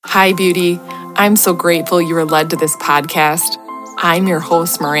Hi, Beauty. I'm so grateful you were led to this podcast. I'm your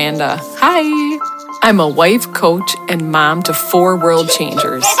host, Miranda. Hi. I'm a wife, coach, and mom to 4 world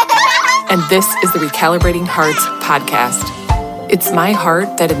changers. And this is the Recalibrating Hearts podcast. It's my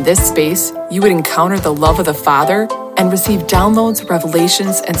heart that in this space, you would encounter the love of the Father and receive downloads,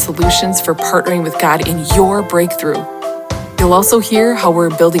 revelations, and solutions for partnering with God in your breakthrough. You'll also hear how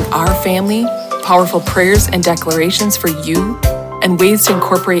we're building our family, powerful prayers and declarations for you, and ways to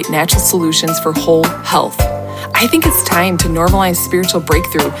incorporate natural solutions for whole health. I think it's time to normalize spiritual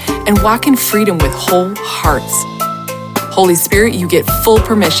breakthrough and walk in freedom with whole hearts. Holy Spirit, you get full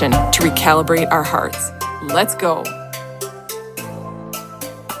permission to recalibrate our hearts. Let's go.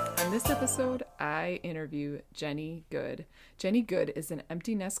 On this episode, I interview Jenny Good. Jenny Good is an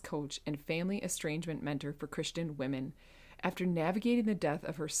empty nest coach and family estrangement mentor for Christian women. After navigating the death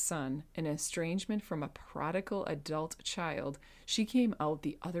of her son and estrangement from a prodigal adult child, she came out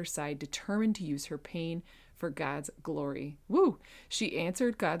the other side determined to use her pain for God's glory. Woo! She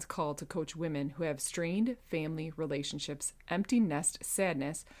answered God's call to coach women who have strained family relationships, empty nest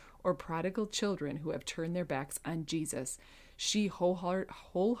sadness, or prodigal children who have turned their backs on Jesus. She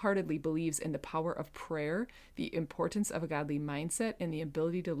wholeheartedly believes in the power of prayer, the importance of a godly mindset, and the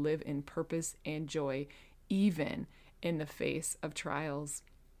ability to live in purpose and joy, even in the face of trials.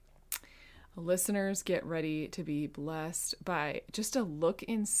 Listeners, get ready to be blessed by just a look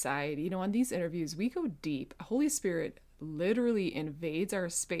inside. You know, on these interviews, we go deep. Holy Spirit literally invades our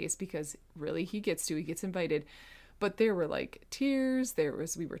space because really he gets invited. But there were like tears,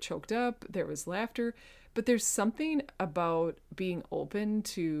 we were choked up, there was laughter, but there's something about being open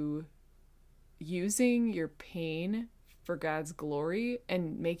to using your pain for God's glory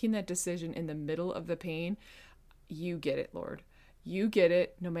and making that decision in the middle of the pain. You get it, Lord. You get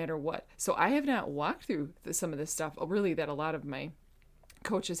it no matter what. So I have not walked through some of this stuff, really, that a lot of my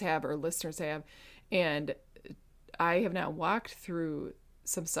coaches have or listeners have. And I have not walked through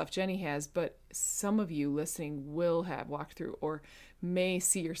some stuff Jenny has, but some of you listening will have walked through or may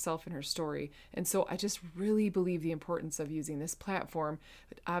see yourself in her story. And so I just really believe the importance of using this platform,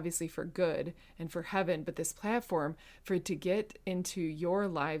 obviously for good and for heaven, but this platform for it to get into your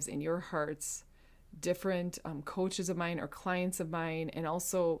lives and your hearts. Different coaches of mine or clients of mine, and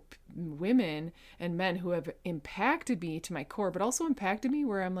also women and men who have impacted me to my core, but also impacted me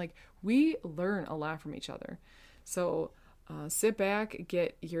where I'm like, we learn a lot from each other. So sit back,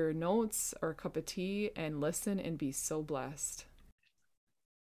 get your notes or a cup of tea, and listen and be so blessed.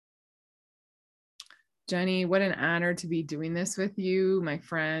 Jenny, what an honor to be doing this with you, my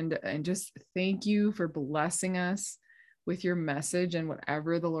friend, and just thank you for blessing us with your message and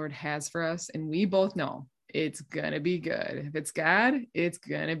whatever the Lord has for us. And we both know it's going to be good. If it's God, it's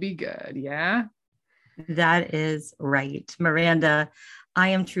going to be good. Yeah. That is right. Miranda, I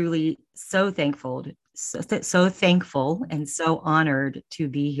am truly so thankful and so honored to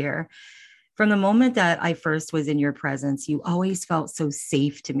be here. From the moment that I first was in your presence, you always felt so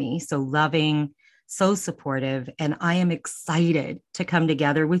safe to me, so loving, so supportive. And I am excited to come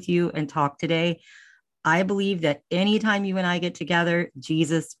together with you and talk today. I believe that anytime you and I get together,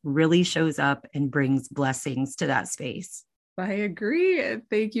 Jesus really shows up and brings blessings to that space. I agree.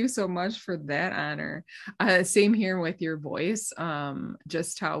 Thank you so much for that honor. Same here with your voice,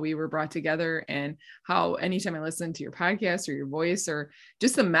 just how we were brought together and how anytime I listen to your podcast or your voice or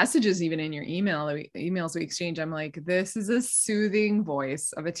just the messages, even in your emails we exchange, I'm like, this is a soothing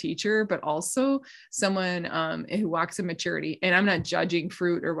voice of a teacher, but also someone who walks in maturity. And I'm not judging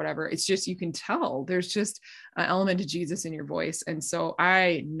fruit or whatever. It's just, you can tell there's just an element of Jesus in your voice. And so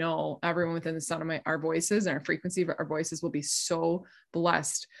I know everyone within the sound of our voices and our frequency of our voices will be so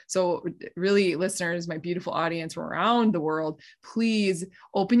blessed. So really, listeners, my beautiful audience from around the world, please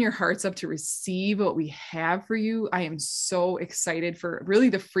open your hearts up to receive what we have for you. I am so excited for really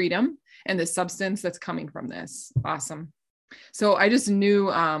the freedom and the substance that's coming from this. Awesome. So I just knew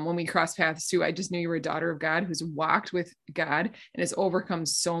when we crossed paths too, I just knew you were a daughter of God who's walked with God and has overcome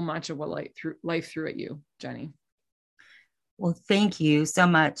so much of what life threw at you, Jenny. Well, thank you so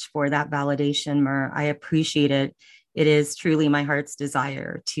much for that validation, Mer. I appreciate it. It is truly my heart's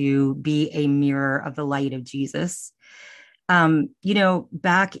desire to be a mirror of the light of Jesus.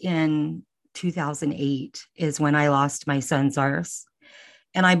 Back in 2008 is when I lost my son, Zars.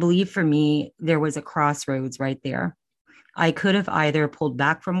 And I believe for me, there was a crossroads right there. I could have either pulled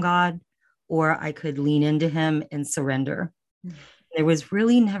back from God or I could lean into him and surrender. There was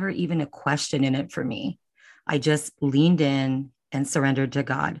really never even a question in it for me. I just leaned in and surrendered to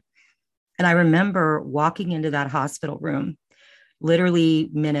God. And I remember walking into that hospital room literally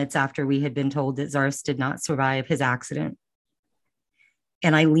minutes after we had been told that Zars did not survive his accident.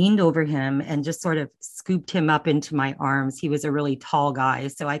 And I leaned over him and just sort of scooped him up into my arms. He was a really tall guy,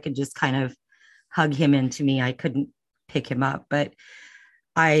 so I could just kind of hug him into me. I couldn't pick him up, but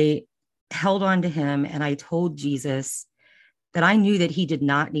I held on to him and I told Jesus that I knew that he did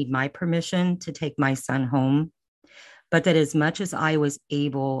not need my permission to take my son home, but that as much as I was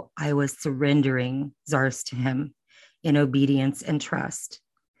able, I was surrendering Zars to him in obedience and trust.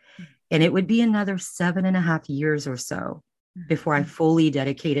 And it would be another 7.5 years or so before I fully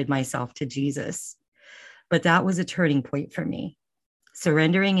dedicated myself to Jesus. But that was a turning point for me.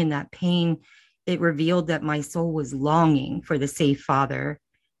 Surrendering in that pain, it revealed that my soul was longing for the safe father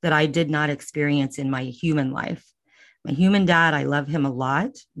that I did not experience in my human life. My human dad, I love him a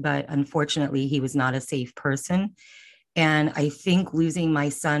lot, but unfortunately, he was not a safe person. And I think losing my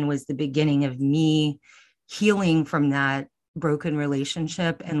son was the beginning of me healing from that broken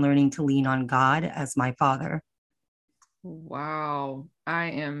relationship and learning to lean on God as my father. Wow.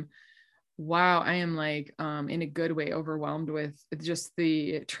 I am like, in a good way, overwhelmed with just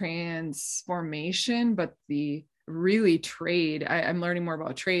the transformation, but the really trade. I'm learning more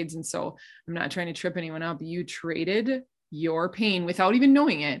about trades. And so I'm not trying to trip anyone up. You traded your pain without even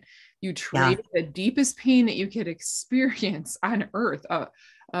knowing it. You Yeah. traded the deepest pain that you could experience on earth,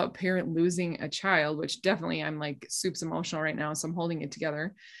 a parent losing a child, which definitely I'm like soups emotional right now. So I'm holding it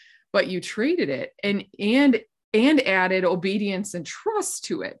together, but you traded it and added obedience and trust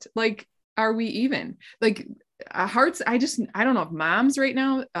to it. Like, are we even like hearts? I don't know if moms right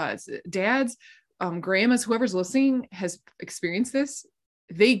now, dads, grandmas, whoever's listening has experienced this.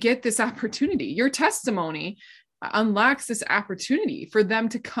 They get this opportunity. Your testimony unlocks this opportunity for them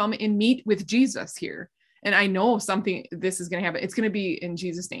to come and meet with Jesus here. And I know something, this is going to happen. It's going to be in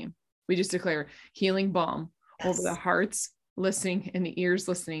Jesus' name. We just declare healing balm over the hearts listening and the ears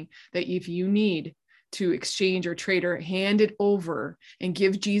listening, that if you need to exchange or trade or hand it over and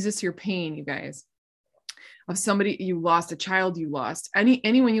give Jesus your pain, you guys, of somebody you lost, a child you lost,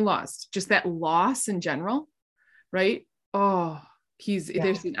 anyone you lost, just that loss in general, right? Oh,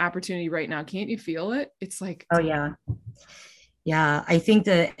 there's an opportunity right now. Can't you feel it? It's like, Oh, yeah. Yeah. I think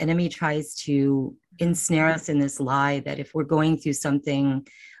the enemy tries to ensnare us in this lie that if we're going through something,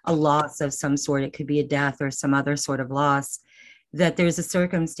 a loss of some sort, it could be a death or some other sort of loss, that there's a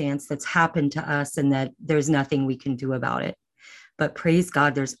circumstance that's happened to us and that there's nothing we can do about it. But praise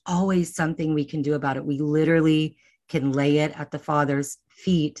God, there's always something we can do about it. We literally can lay it at the Father's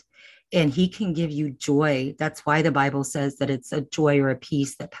feet and he can give you joy. That's why the Bible says that it's a joy or a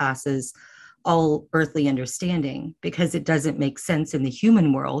peace that passes all earthly understanding, because it doesn't make sense in the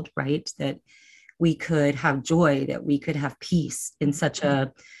human world, right? That we could have joy, that we could have peace in such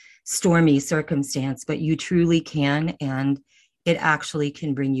a stormy circumstance, but you truly can. And it actually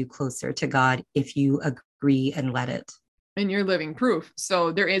can bring you closer to God if you agree and let it. and you're living proof.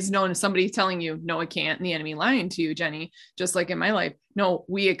 So there is no somebody telling you, no, it can't. And the enemy lying to you, Jenny, just like in my life. No,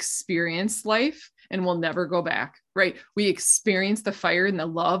 we experience life and we'll never go back, right? We experience the fire and the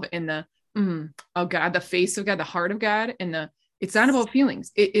love and the, oh God, the face of God, the heart of God. And it's not about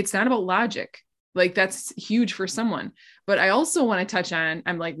feelings. It's not about logic. Like that's huge for someone. But I also want to touch on,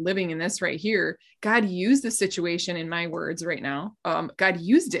 I'm like living in this right here. God used the situation in my words right now. God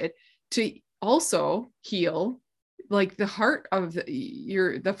used it to also heal like the heart of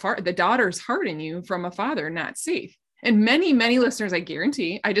the daughter's heart in you from a father not safe. And many listeners, I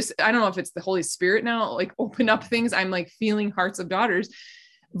guarantee, I don't know if it's the Holy Spirit now, like open up things. I'm like feeling hearts of daughters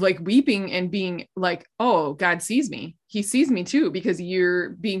like weeping and being like, oh, God sees me. He sees me too, because you're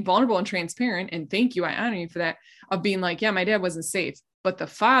being vulnerable and transparent. And thank you. I honor you for that, of being like, yeah, my dad wasn't safe, but the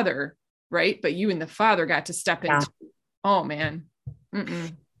father, right? But you and the father got to step into, oh man.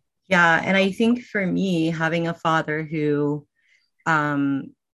 Mm-mm. Yeah. And I think for me, having a father who,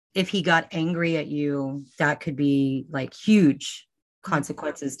 if he got angry at you, that could be like huge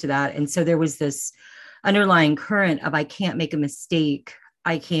consequences to that. And so there was this underlying current of, I can't make a mistake.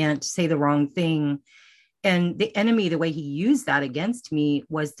 I can't say the wrong thing. And the enemy, the way he used that against me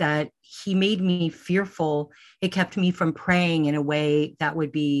was that he made me fearful. It kept me from praying in a way that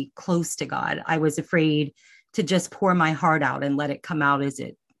would be close to God. I was afraid to just pour my heart out and let it come out as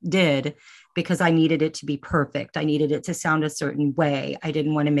it did, because I needed it to be perfect. I needed it to sound a certain way. I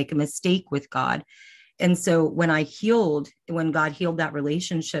didn't want to make a mistake with God. And so when God healed that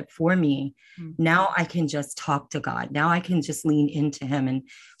relationship for me, now I can just talk to God. Now I can just lean into him and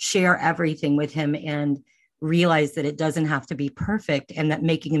share everything with him and realize that it doesn't have to be perfect, and that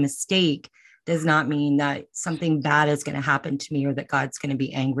making a mistake does not mean that something bad is going to happen to me or that God's going to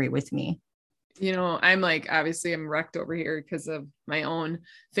be angry with me. You know, I'm like, obviously I'm wrecked over here because of my own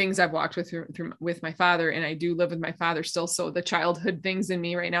things I've walked through with my father, and I do live with my father still. So the childhood things in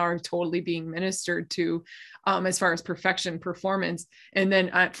me right now are totally being ministered to, as far as perfection, performance. And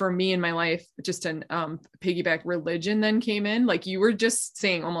then for me in my life, just an piggyback, religion then came in. Like you were just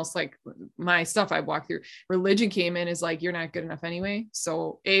saying, almost like my stuff I've walked through, religion came in is like, you're not good enough anyway.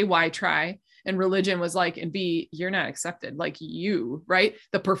 So A, why try? And religion was like, and B, you're not accepted, like you, right?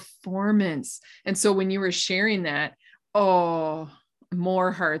 The performance. And so when you were sharing that, oh,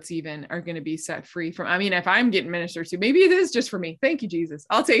 more hearts even are going to be set free from, I mean, if I'm getting ministered to, maybe it is just for me. Thank you, Jesus.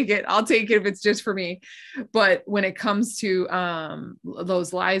 I'll take it if it's just for me. But when it comes to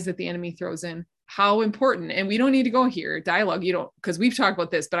those lies that the enemy throws in, how important, and we don't need to go here, dialogue, you don't, because we've talked about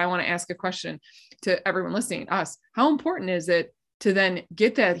this, but I want to ask a question to everyone listening, us. How important is it to then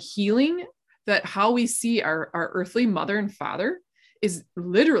get that healing, that how we see our earthly mother and father is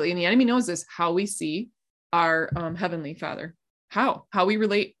literally, and the enemy knows this, how we see our heavenly father, how we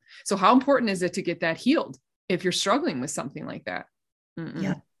relate. So how important is it to get that healed if you're struggling with something like that?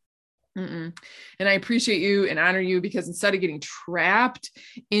 Yeah. And I appreciate you and honor you, because instead of getting trapped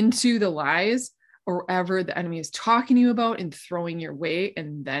into the lies or whatever the enemy is talking to you about and throwing your way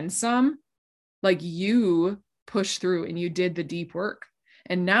and then some, like you pushed through and you did the deep work.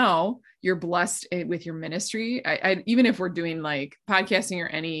 And now you're blessed with your ministry. I even if we're doing like podcasting or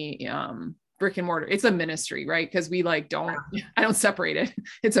any brick and mortar, it's a ministry, right? Because we like I don't separate it.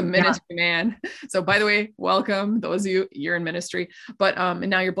 It's a ministry, man. So by the way, welcome those of you're in ministry, but and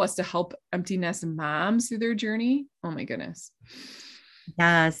now you're blessed to help empty nest moms through their journey. Oh my goodness.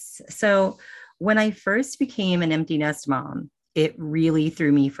 Yes. So when I first became an empty nest mom, it really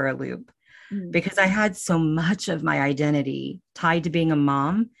threw me for a loop, because I had so much of my identity tied to being a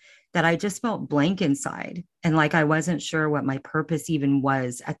mom that I just felt blank inside. And like I wasn't sure what my purpose even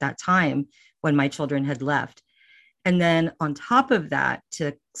was at that time when my children had left. And then on top of that,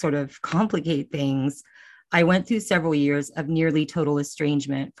 to sort of complicate things, I went through several years of nearly total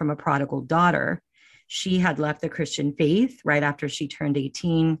estrangement from a prodigal daughter. She had left the Christian faith right after she turned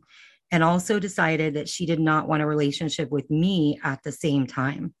 18, and also decided that she did not want a relationship with me at the same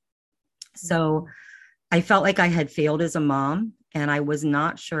time. So I felt like I had failed as a mom, and I was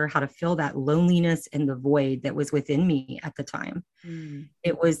not sure how to fill that loneliness and the void that was within me at the time.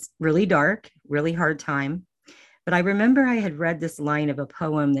 It was really dark, really hard time. But I remember I had read this line of a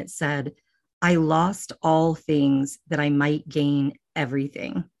poem that said, "I lost all things that I might gain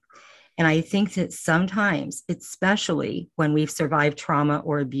everything." And I think that sometimes, especially when we've survived trauma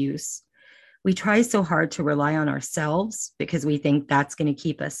or abuse, we try so hard to rely on ourselves because we think that's going to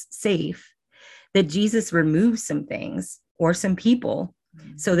keep us safe, that Jesus removes some things or some people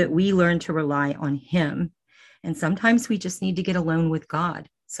so that we learn to rely on him. And sometimes we just need to get alone with God.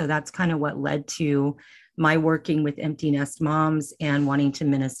 So that's kind of what led to my working with empty nest moms and wanting to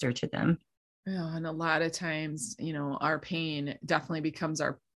minister to them. Yeah, and a lot of times, our pain definitely becomes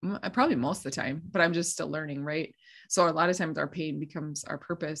probably most of the time, but I'm just still learning, right? So a lot of times our pain becomes our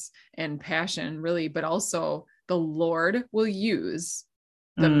purpose and passion, really, but also the Lord will use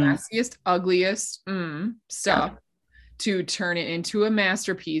the messiest, ugliest stuff to turn it into a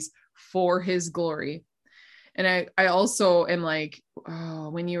masterpiece for his glory. And I also am like,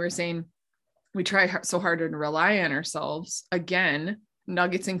 when you were saying we try so hard to rely on ourselves, again,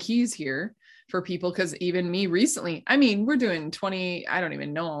 nuggets and keys here for people. Because even me recently, I mean, we're doing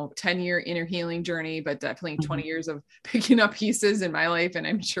 10-year inner healing journey, but definitely 20 years of picking up pieces in my life. And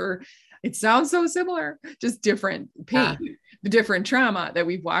I'm sure it sounds so similar, just different pain, the different trauma that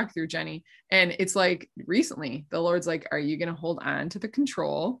we've walked through, Jenny. And it's like recently the Lord's like, are you going to hold on to the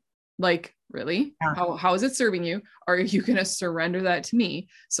control? Like, really? How is it serving you? Or are you going to surrender that to me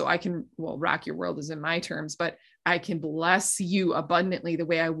so I can, rock your world is in my terms, but I can bless you abundantly the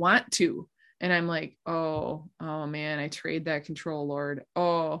way I want to. And I'm like, oh man, I trade that control, Lord.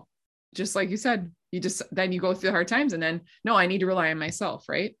 Oh, just like you said, then you go through the hard times and then, no, I need to rely on myself.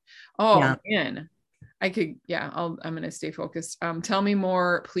 Right. Oh man, I'm going to stay focused. Tell me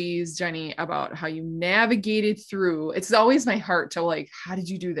more, please, Jenny, about how you navigated through. It's always my heart to like, how did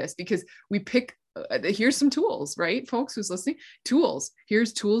you do this? Because we pick, here's some tools, right? Folks who's listening,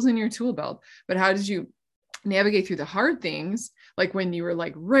 here's tools in your tool belt, but how did you navigate through the hard things? Like when you were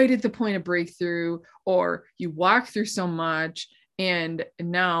like right at the point of breakthrough, or you walk through so much and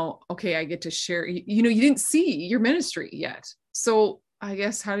now, okay, I get to share, you didn't see your ministry yet. So I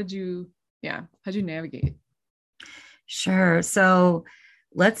guess, how'd you navigate? Sure. So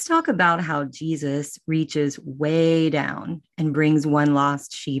let's talk about how Jesus reaches way down and brings one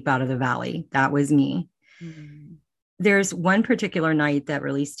lost sheep out of the valley. That was me. There's one particular night that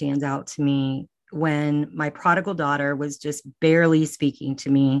really stands out to me. when my prodigal daughter was just barely speaking to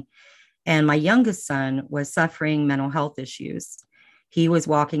me, and my youngest son was suffering mental health issues. He was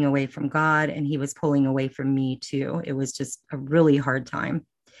walking away from God and he was pulling away from me too. It was just a really hard time.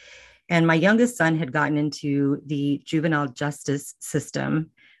 And my youngest son had gotten into the juvenile justice system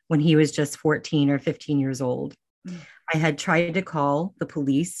when he was just 14 or 15 years old. I had tried to call the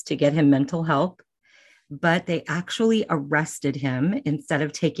police to get him mental help, but they actually arrested him instead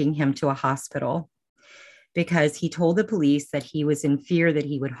of taking him to a hospital because he told the police that he was in fear that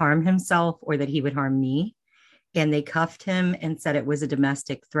he would harm himself or that he would harm me. And they cuffed him and said it was a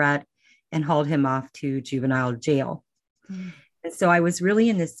domestic threat and hauled him off to juvenile jail. Mm. And so I was really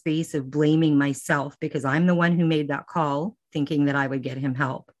in this space of blaming myself because I'm the one who made that call, thinking that I would get him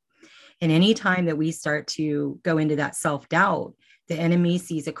help. And anytime that we start to go into that self-doubt, the enemy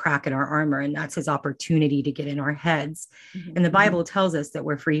sees a crack in our armor, and that's his opportunity to get in our heads. Mm-hmm. And the Bible tells us that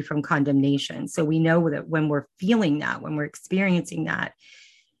we're free from condemnation. So we know that when we're feeling that, when we're experiencing that,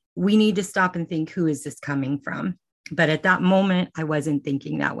 we need to stop and think, who is this coming from? But at that moment, I wasn't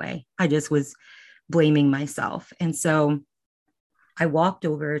thinking that way. I just was blaming myself. And so I walked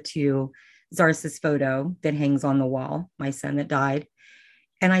over to Zars's photo that hangs on the wall, my son that died.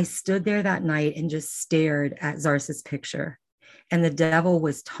 And I stood there that night and just stared at Zars's picture. And the devil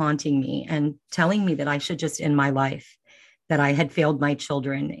was taunting me and telling me that I should just end my life, that I had failed my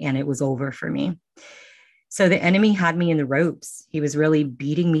children and it was over for me. So the enemy had me in the ropes. He was really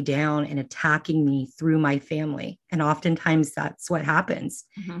beating me down and attacking me through my family. And oftentimes that's what happens,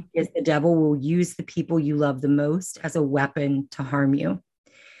 is the devil will use the people you love the most as a weapon to harm you.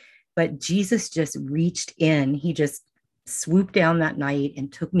 But Jesus just reached in. He just swooped down that night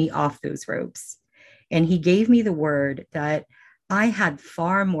and took me off those ropes. And he gave me the word that I had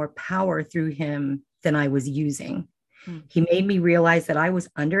far more power through him than I was using. He made me realize that I was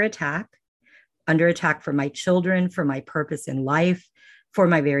under attack for my children, for my purpose in life, for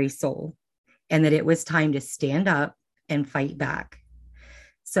my very soul, and that it was time to stand up and fight back.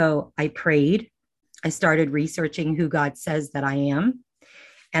 So I prayed. I started researching who God says that I am,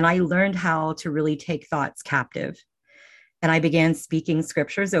 and I learned how to really take thoughts captive. And I began speaking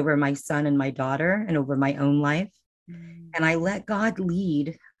scriptures over my son and my daughter and over my own life. And I let God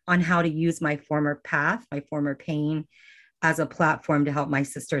lead on how to use my former path, my former pain, as a platform to help my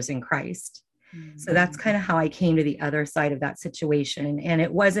sisters in Christ. So that's kind of how I came to the other side of that situation. And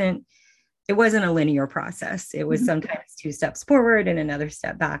it wasn't a linear process. It was sometimes 2 steps forward and another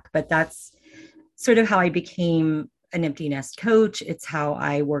step back. But that's sort of how I became an empty nest coach. It's how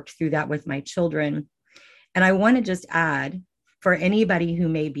I worked through that with my children. And I want to just add, for anybody who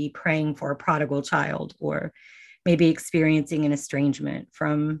may be praying for a prodigal child or maybe experiencing an estrangement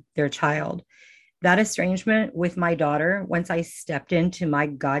from their child, that estrangement with my daughter, once I stepped into my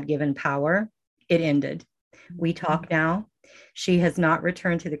God-given power, it ended. We talk now. She has not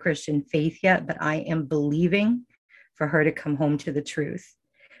returned to the Christian faith yet, but I am believing for her to come home to the truth,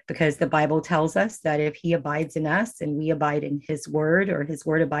 because the Bible tells us that if he abides in us and we abide in his word, or his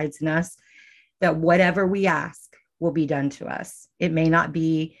word abides in us, that whatever we ask will be done to us. It may not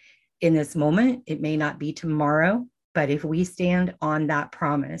be in this moment, it may not be tomorrow, but if we stand on that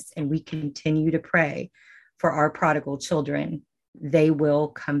promise and we continue to pray for our prodigal children, they will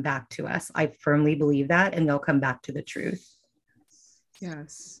come back to us. I firmly believe that, and they'll come back to the truth.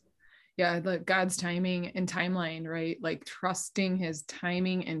 Yes. Yeah, like God's timing and timeline, right? Like trusting his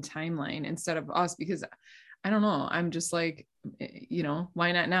timing and timeline instead of us, because I don't know, I'm just like,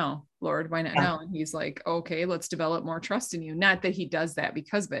 why not now, Lord? Why not now? And he's like, okay, let's develop more trust in you. Not that he does that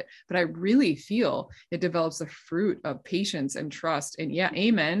because of it, but I really feel it develops the fruit of patience and trust. And yeah,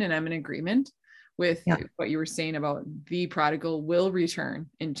 amen. And I'm in agreement with what you were saying about the prodigal will return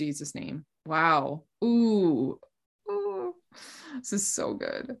in Jesus' name. Wow. Ooh. This is so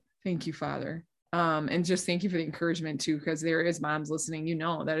good. Thank you, Father. And just thank you for the encouragement too, because there is moms listening,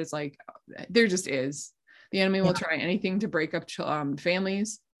 that is like, there just is. The enemy will try anything to break up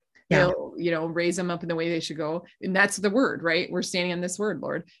families. They'll, raise them up in the way they should go. And that's the word, right? We're standing on this word,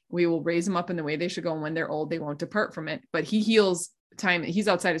 Lord. We will raise them up in the way they should go. And when they're old, they won't depart from it. But he heals time. He's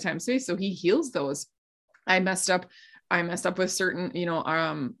outside of time and space. So he heals those. I messed up with certain,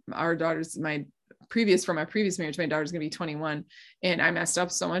 our daughters, from my previous marriage, my daughter's going to be 21, and I messed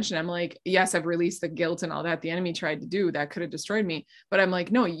up so much. And I'm like, yes, I've released the guilt and all that the enemy tried to do that could have destroyed me. But I'm like,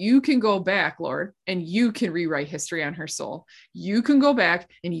 no, you can go back, Lord, and you can rewrite history on her soul. You can go back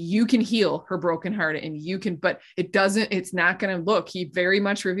and you can heal her broken heart, and you can, but it's not going to look, he very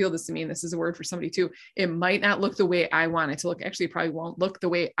much revealed this to me. And this is a word for somebody too. It might not look the way I want it to look. Actually, it probably won't look the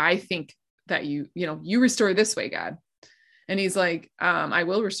way I think that you restore this way, God. And he's like, I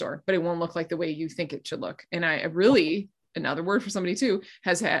will restore, but it won't look like the way you think it should look. And I really, another word for somebody too,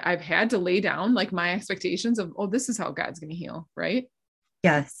 I've had to lay down like my expectations of, oh, this is how God's going to heal. Right.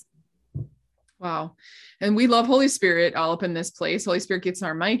 Yes. Wow. And we love Holy Spirit all up in this place. Holy Spirit gets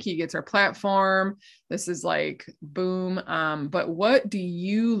our mic. He gets our platform. This is like boom. But what do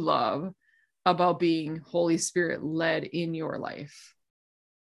you love about being Holy Spirit led in your life?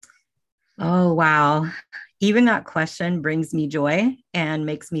 Oh, wow. Even that question brings me joy and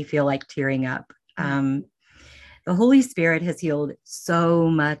makes me feel like tearing up. The Holy Spirit has healed so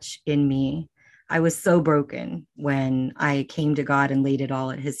much in me. I was so broken when I came to God and laid it all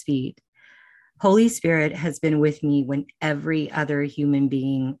at his feet. Holy Spirit has been with me when every other human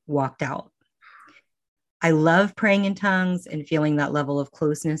being walked out. I love praying in tongues and feeling that level of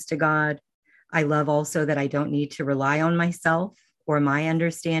closeness to God. I love also that I don't need to rely on myself or my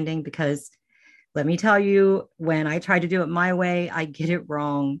understanding, because let me tell you, when I try to do it my way, I get it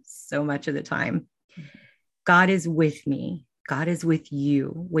wrong so much of the time. God is with me. God is with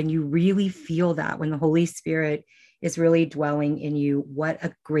you. When you really feel that, when the Holy Spirit is really dwelling in you, what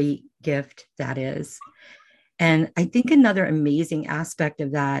a great gift that is. And I think another amazing aspect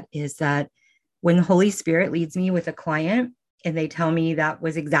of that is that when the Holy Spirit leads me with a client and they tell me that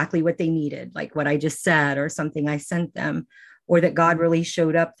was exactly what they needed, like what I just said, or something I sent them, or that God really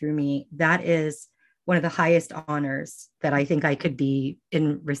showed up through me, that is one of the highest honors that I think I could be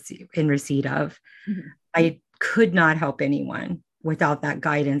in receipt of. Mm-hmm. I could not help anyone without that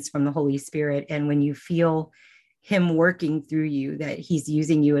guidance from the Holy Spirit. And when you feel him working through you, that he's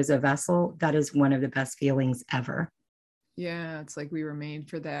using you as a vessel, that is one of the best feelings ever. Yeah, it's like we were made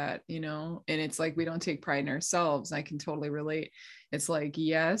for that, you know, and it's like we don't take pride in ourselves. I can totally relate. It's like,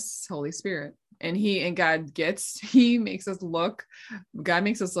 yes, Holy Spirit. And God makes us look, God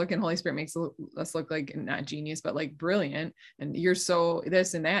makes us look, and Holy Spirit makes us look like not genius, but like brilliant. And you're so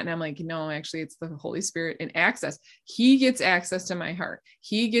this and that. And I'm like, no, actually, it's the Holy Spirit and access. He gets access to my heart.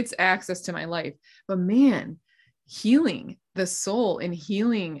 He gets access to my life. But man, healing the soul and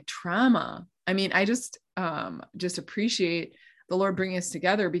healing trauma. I mean, I just appreciate the Lord bringing us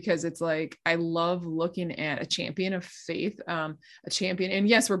together, because it's like, I love looking at a champion of faith, a champion. And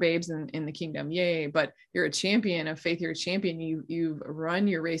yes, we're babes in the kingdom. Yay. But you're a champion of faith. You're a champion. You've run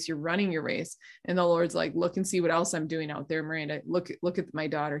your race. You're running your race. And the Lord's like, look and see what else I'm doing out there, Miranda. Look at my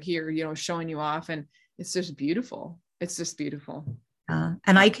daughter here, you know, showing you off. And it's just beautiful. It's just beautiful.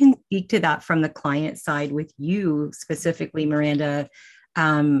 And I can speak to that from the client side with you specifically, Miranda.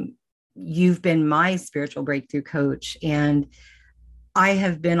 You've been my spiritual breakthrough coach, and I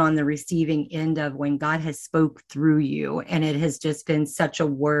have been on the receiving end of when God has spoke through you, and it has just been such a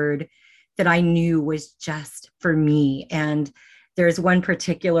word that I knew was just for me. And there's one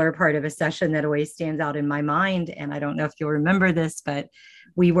particular part of a session that always stands out in my mind. And I don't know if you'll remember this, but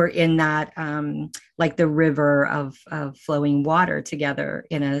we were in that, like the river of flowing water together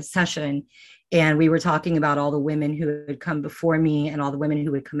in a session. And we were talking about all the women who had come before me and all the women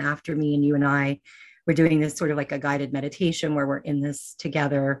who would come after me. And you and I were doing this sort of like a guided meditation where we're in this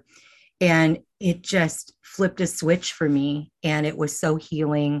together. And it just flipped a switch for me. And it was so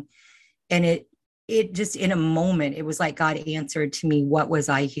healing. And it just, in a moment, it was like God answered to me, what was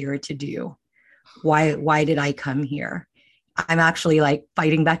I here to do? Why did I come here? I'm actually like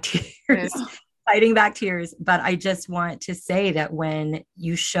fighting back tears. But I just want to say that when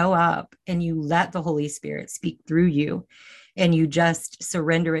you show up and you let the Holy Spirit speak through you, and you just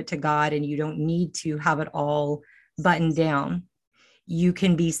surrender it to God, and you don't need to have it all buttoned down, you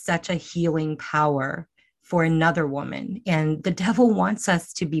can be such a healing power for another woman. And the devil wants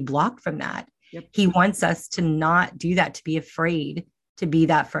us to be blocked from that. Yep. He wants us to not do that, to be afraid to be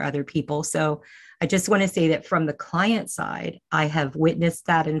that for other people. So I just want to say that from the client side, I have witnessed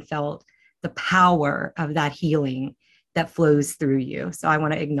that and felt the power of that healing that flows through you. So I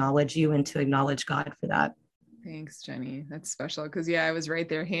want to acknowledge you and to acknowledge God for that. Thanks, Jenny. That's special. Cause yeah, I was right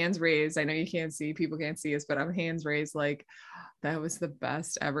there. Hands raised. I know you can't see, people can't see us, but I'm hands raised. Like that was the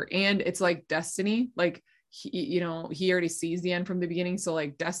best ever. And it's like destiny. Like he already sees the end from the beginning. So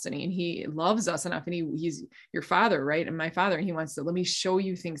like destiny, and he loves us enough, and he's your father, right? And my father, and he wants to, let me show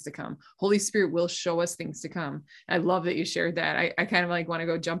you things to come. Holy Spirit will show us things to come. I love that you shared that. I kind of like want to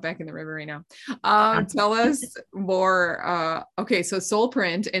go jump back in the river right now. Tell us more. Okay. So Soul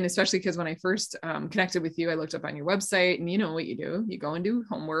Print, and especially because when I first connected with you, I looked up on your website, and you know what you do, you go and do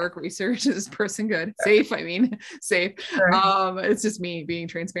homework, research. Is this person good? Safe. I mean, safe. Sure. It's just me being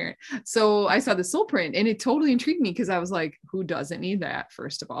transparent. So I saw the Soul Print, and it totally intrigued me because I was like, who doesn't need that?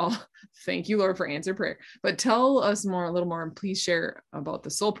 First of all, thank you, Lord, for answer prayer. But tell us more, a little more, and please share about the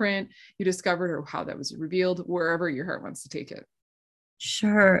soul print you discovered or how that was revealed, wherever your heart wants to take it.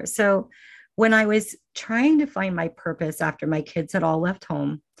 Sure. So when I was trying to find my purpose after my kids had all left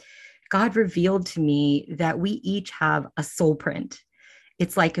home, God revealed to me that we each have a soul print.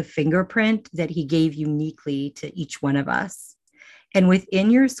 It's like a fingerprint that he gave uniquely to each one of us. And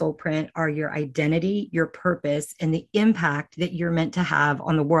within your soul print are your identity, your purpose, and the impact that you're meant to have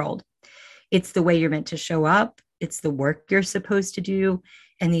on the world. It's the way you're meant to show up. It's the work you're supposed to do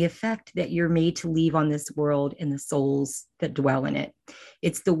and the effect that you're made to leave on this world and the souls that dwell in it.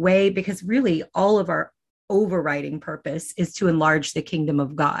 It's the way, because really all of our overriding purpose is to enlarge the kingdom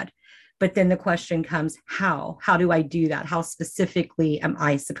of God. But then the question comes, how? How do I do that? How specifically am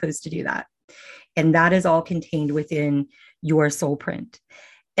I supposed to do that? And that is all contained within your soul print.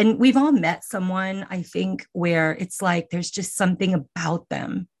 And we've all met someone, I think, where it's like there's just something about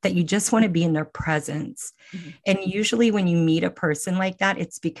them that you just want to be in their presence. Mm-hmm. And usually when you meet a person like that,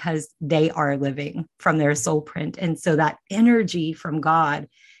 it's because they are living from their soul print. And so that energy from God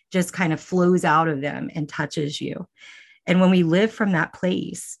just kind of flows out of them and touches you. And when we live from that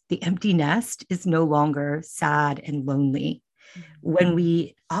place, the empty nest is no longer sad and lonely. Mm-hmm. When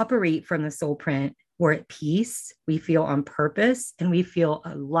we operate from the soul print, we're at peace, we feel on purpose, and we feel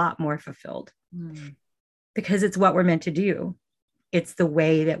a lot more fulfilled because it's what we're meant to do. It's the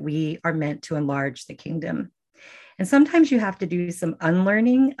way that we are meant to enlarge the kingdom. And sometimes you have to do some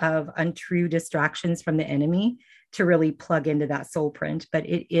unlearning of untrue distractions from the enemy to really plug into that soul print, but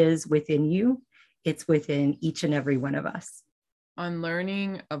it is within you. It's within each and every one of us.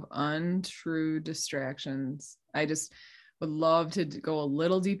 Unlearning of untrue distractions. I just would love to go a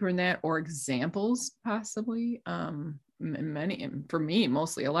little deeper in that, or examples possibly. Many, for me,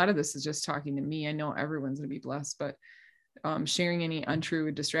 mostly a lot of this is just talking to me. I know everyone's going to be blessed, but sharing any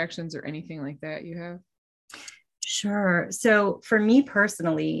untrue distractions or anything like that you have. Sure. So for me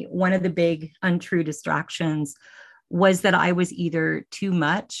personally, one of the big untrue distractions was that I was either too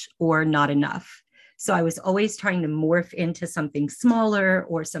much or not enough. So I was always trying to morph into something smaller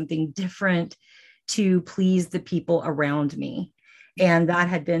or something different to please the people around me. And that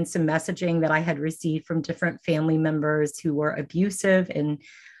had been some messaging that I had received from different family members who were abusive. And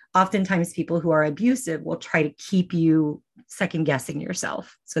oftentimes people who are abusive will try to keep you second guessing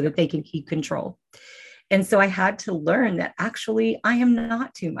yourself so that they can keep control. And so I had to learn that actually I am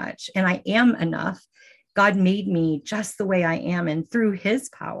not too much and I am enough. God made me just the way I am. And through his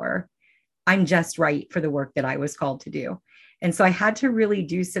power, I'm just right for the work that I was called to do. And so I had to really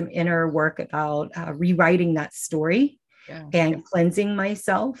do some inner work about rewriting that story and cleansing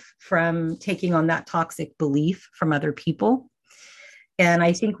myself from taking on that toxic belief from other people. And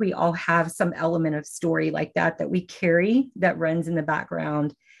I think we all have some element of story like that we carry that runs in the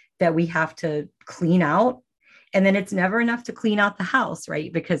background that we have to clean out. And then it's never enough to clean out the house,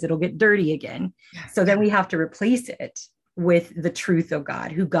 right? Because it'll get dirty again. Yeah. So then we have to replace it with the truth of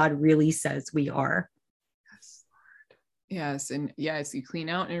God, who God really says we are. Yes. And yes, you clean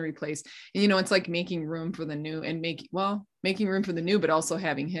out and replace. And, you know, it's like making room for the new and making room for the new, but also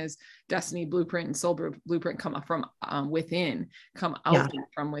having his destiny blueprint and soul blueprint come up from within, come out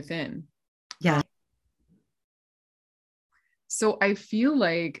from within. Yeah. So I feel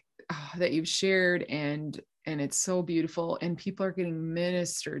like that you've shared and it's so beautiful and people are getting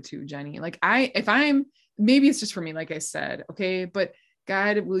ministered to, Jenny. Like maybe it's just for me, like I said, okay, but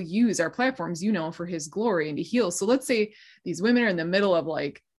God will use our platforms, you know, for his glory and to heal. So let's say these women are in the middle of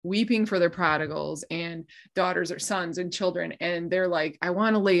like weeping for their prodigals and daughters or sons and children. And they're like, I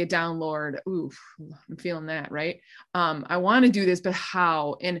want to lay it down, Lord. Oof, I'm feeling that, right? I want to do this, but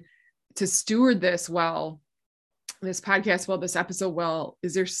how? And to steward this this podcast this episode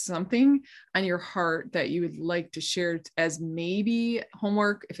is there something on your heart that you would like to share as maybe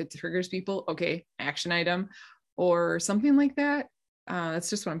homework if it triggers people? Okay, action item or something like that. That's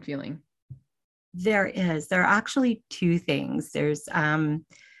just what I'm feeling. There are actually two things. There's a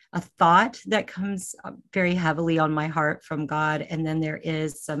thought that comes very heavily on my heart from God, and then there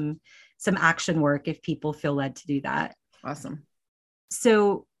is some action work if people feel led to do that. Awesome.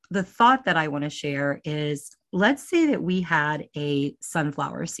 So the thought that I want to share is, let's say that we had a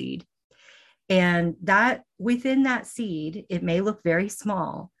sunflower seed, and that within that seed, it may look very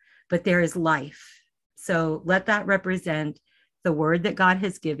small, but there is life. So let that represent the word that God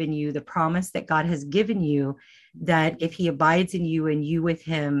has given you, the promise that God has given you, that if he abides in you and you with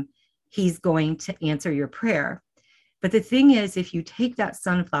him, he's going to answer your prayer. But the thing is, if you take that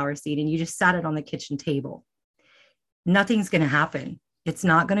sunflower seed and you just sat it on the kitchen table, nothing's going to happen. It's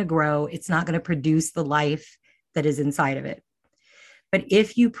not going to grow. It's not going to produce the life that is inside of it. But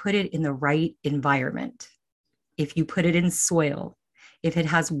if you put it in the right environment, if you put it in soil, if it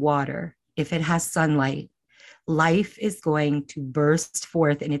has water, if it has sunlight, life is going to burst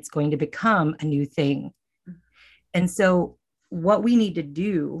forth and it's going to become a new thing. And so, what we need to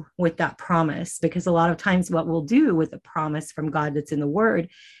do with that promise, because a lot of times what we'll do with a promise from God that's in the word,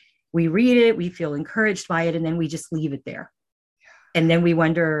 we read it, we feel encouraged by it, and then we just leave it there. And then we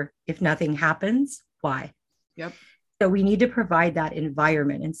wonder if nothing happens, why? Yep. So we need to provide that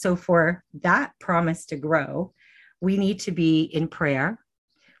environment. And so for that promise to grow, we need to be in prayer.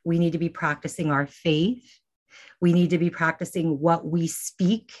 We need to be practicing our faith. We need to be practicing what we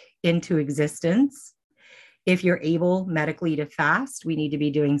speak into existence. If you're able medically to fast, we need to be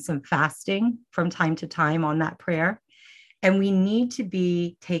doing some fasting from time to time on that prayer. And we need to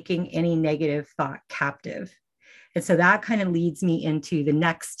be taking any negative thought captive. And so that kind of leads me into the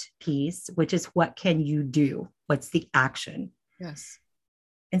next piece, which is what can you do? What's the action? Yes.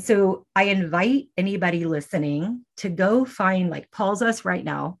 And so I invite anybody listening to go find, like Paul's us right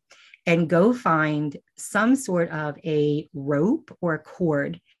now, and go find some sort of a rope or a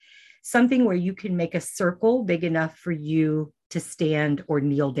cord, something where you can make a circle big enough for you to stand or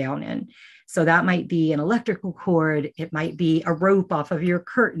kneel down in. So that might be an electrical cord. It might be a rope off of your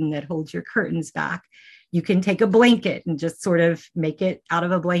curtain that holds your curtains back. You can take a blanket and just sort of make it out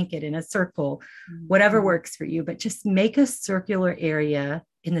of a blanket in a circle, whatever works for you, but just make a circular area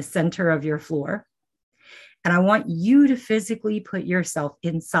in the center of your floor. And I want you to physically put yourself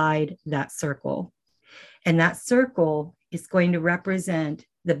inside that circle. And that circle is going to represent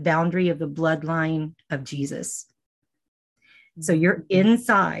the boundary of the bloodline of Jesus. So you're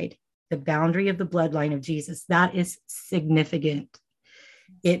inside the boundary of the bloodline of Jesus. That is significant.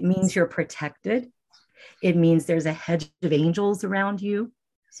 It means you're protected. It means there's a hedge of angels around you.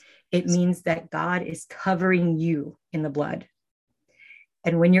 It means that God is covering you in the blood.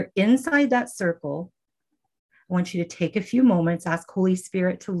 And when you're inside that circle, I want you to take a few moments, ask Holy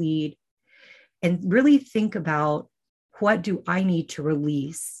Spirit to lead, and really think about, what do I need to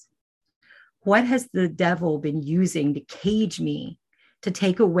release? What has the devil been using to cage me, to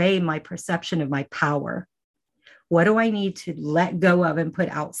take away my perception of my power? What do I need to let go of and put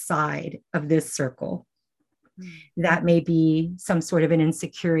outside of this circle? That may be some sort of an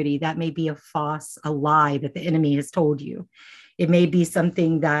insecurity. That may be a lie that the enemy has told you. It may be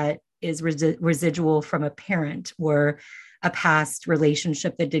something that is residual from a parent or a past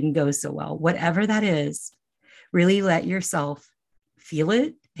relationship that didn't go so well. Whatever that is, really let yourself feel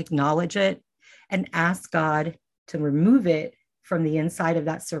it, acknowledge it, and ask God to remove it from the inside of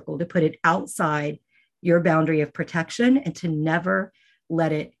that circle, to put it outside your boundary of protection and to never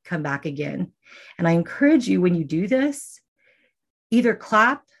let it come back again. And I encourage you, when you do this, either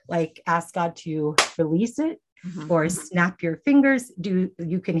clap, like ask God to release it, or snap your fingers.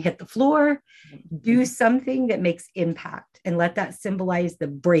 You can hit the floor, do something that makes impact, and let that symbolize the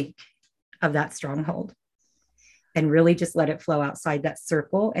break of that stronghold. And really just let it flow outside that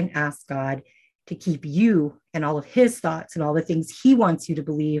circle and ask God to keep you and all of his thoughts and all the things he wants you to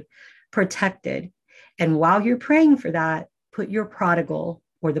believe protected. And while you're praying for that, put your prodigal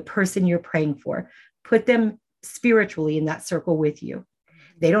or the person you're praying for, put them spiritually in that circle with you.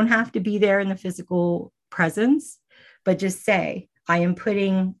 They don't have to be there in the physical presence, but just say, I am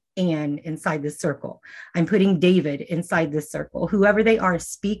putting Anne inside this circle. I'm putting David inside this circle. Whoever they are,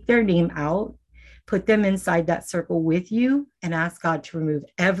 speak their name out, put them inside that circle with you, and ask God to remove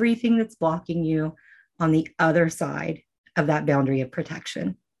everything that's blocking you on the other side of that boundary of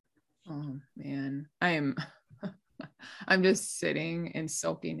protection. Oh man, I'm just sitting and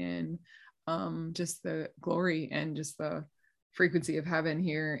soaking in just the glory and just the frequency of heaven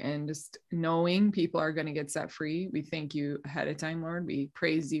here, and just knowing people are going to get set free. We thank you ahead of time, Lord. We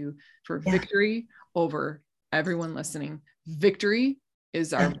praise you for victory over everyone listening. Victory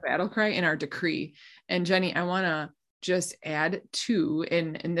is our battle cry and our decree. And Jenny, I want to just add to,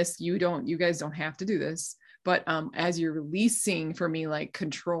 and this, you guys don't have to do this, but as you're releasing for me, like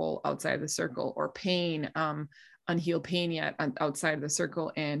control outside of the circle, or pain, unhealed pain yet outside of the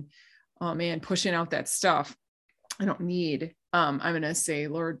circle, and oh man, pushing out that stuff I don't need. I'm going to say,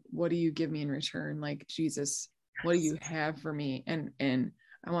 Lord, what do you give me in return? Like, Jesus, what do you have for me? And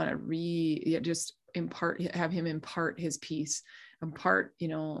I want to just have him impart his peace, impart,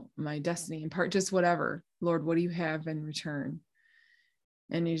 my destiny, impart just whatever. Lord, what do you have in return?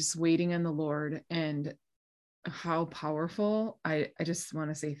 And you're just waiting on the Lord. And how powerful. I just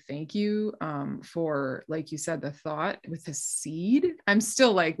want to say thank you for, like you said, the thought with the seed. I'm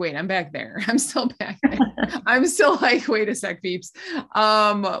still like, wait, I'm back there. I'm still back there. I'm still like, wait a sec, peeps.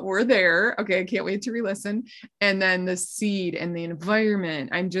 We're there. Okay, I can't wait to re-listen. And then the seed and the environment,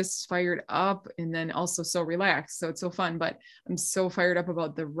 I'm just fired up, and then also so relaxed. So it's so fun, but I'm so fired up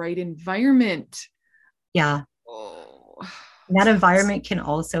about the right environment. Yeah. Oh, That environment can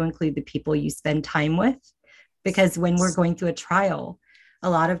also include the people you spend time with, because when we're going through a trial, a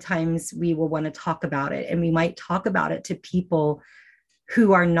lot of times we will want to talk about it, and we might talk about it to people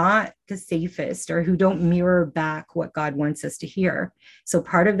who are not the safest or who don't mirror back what God wants us to hear. So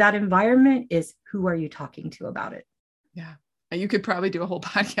part of that environment is, who are you talking to about it? yeah. You could probably do a whole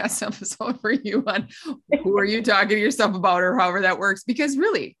podcast episode for you on who are you talking to yourself about, or however that works. Because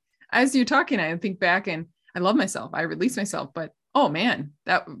really, as you're talking, I think back and I love myself. I release myself, but oh man,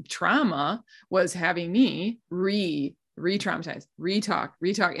 that trauma was having me re-traumatize, re-talk.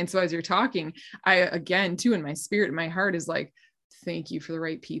 And so as you're talking, I, again, too, in my spirit, in my heart is like, thank you for the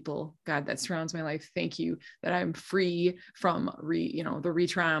right people, God, that surrounds my life. Thank you that I'm free from the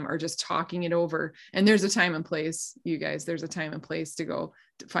re-traum, or just talking it over. And there's a time and place, you guys, there's a time and place to go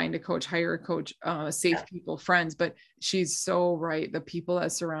to find a coach, hire a coach, safe people, friends. But she's so right. The people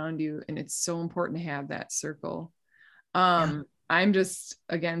that surround you. And it's so important to have that circle. Yeah. I'm just,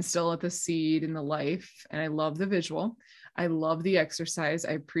 again, still at the seed in the life, and I love the visual. I love the exercise.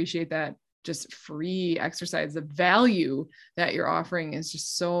 I appreciate that, just free exercise. The value that you're offering is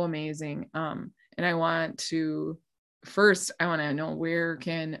just so amazing. And I want to know, where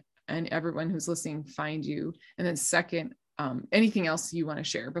can, and everyone who's listening, find you? And then second, anything else you want to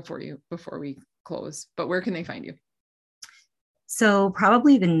share before we close, but where can they find you? So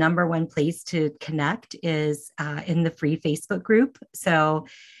probably the number one place to connect is in the free Facebook group. So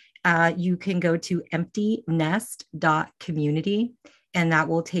you can go to emptynest.community, and that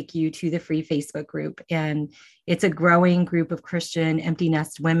will take you to the free Facebook group. And it's a growing group of Christian empty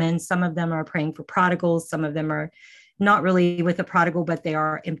nest women. Some of them are praying for prodigals. Some of them are not really with a prodigal, but they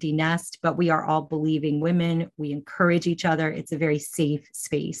are empty nest. But we are all believing women. We encourage each other. It's a very safe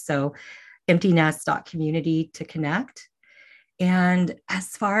space. So emptynest.community to connect. And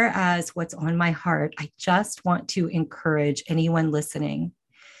as far as what's on my heart, I just want to encourage anyone listening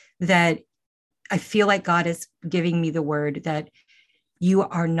that I feel like God is giving me the word that you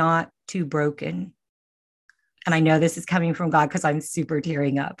are not too broken. And I know this is coming from God because I'm super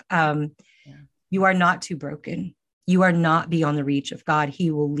tearing up. You are not too broken. You are not beyond the reach of God. He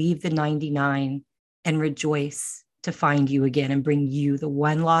will leave the 99 and rejoice to find you again and bring you the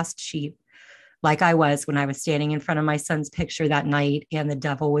one lost sheep, like I was when I was standing in front of my son's picture that night, and the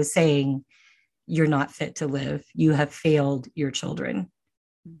devil was saying, you're not fit to live. You have failed your children.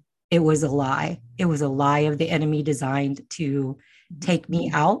 It was a lie. It was a lie of the enemy designed to take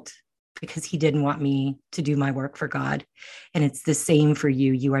me out because he didn't want me to do my work for God. And it's the same for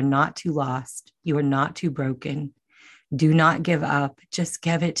you. You are not too lost. You are not too broken. Do not give up. Just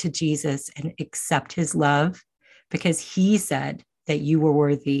give it to Jesus and accept his love, because he said that you were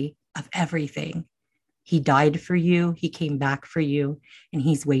worthy of everything. He died for you. He came back for you, and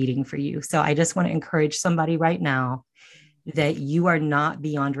he's waiting for you. So I just want to encourage somebody right now that you are not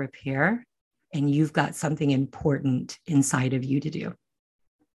beyond repair, and you've got something important inside of you to do.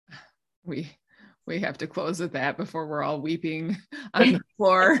 We have to close with that before we're all weeping on the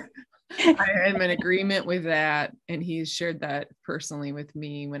floor. I am in agreement with that. And he's shared that personally with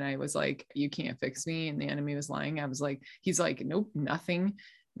me when I was like, you can't fix me, and the enemy was lying. I was like, he's like, nope, nothing.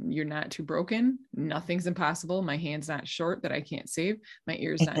 You're not too broken. Nothing's impossible. My hand's not short that I can't save. My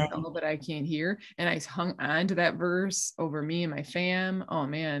ear's not dull that I can't hear. And I hung on to that verse over me and my fam. Oh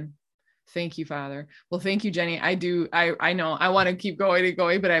man. Thank you, Father. Well, thank you, Jenny. I know I want to keep going and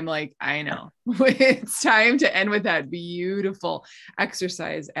going, but I'm like, I know it's time to end with that beautiful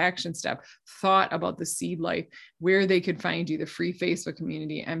exercise, action step, thought about the seed life, where they could find you, the free Facebook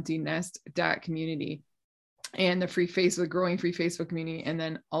community, emptynest.community, and the free Facebook, growing free Facebook community. And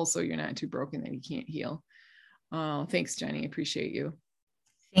then also, you're not too broken that you can't heal. Oh, thanks, Jenny. Appreciate you.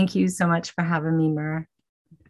 Thank you so much for having me, Myrrh.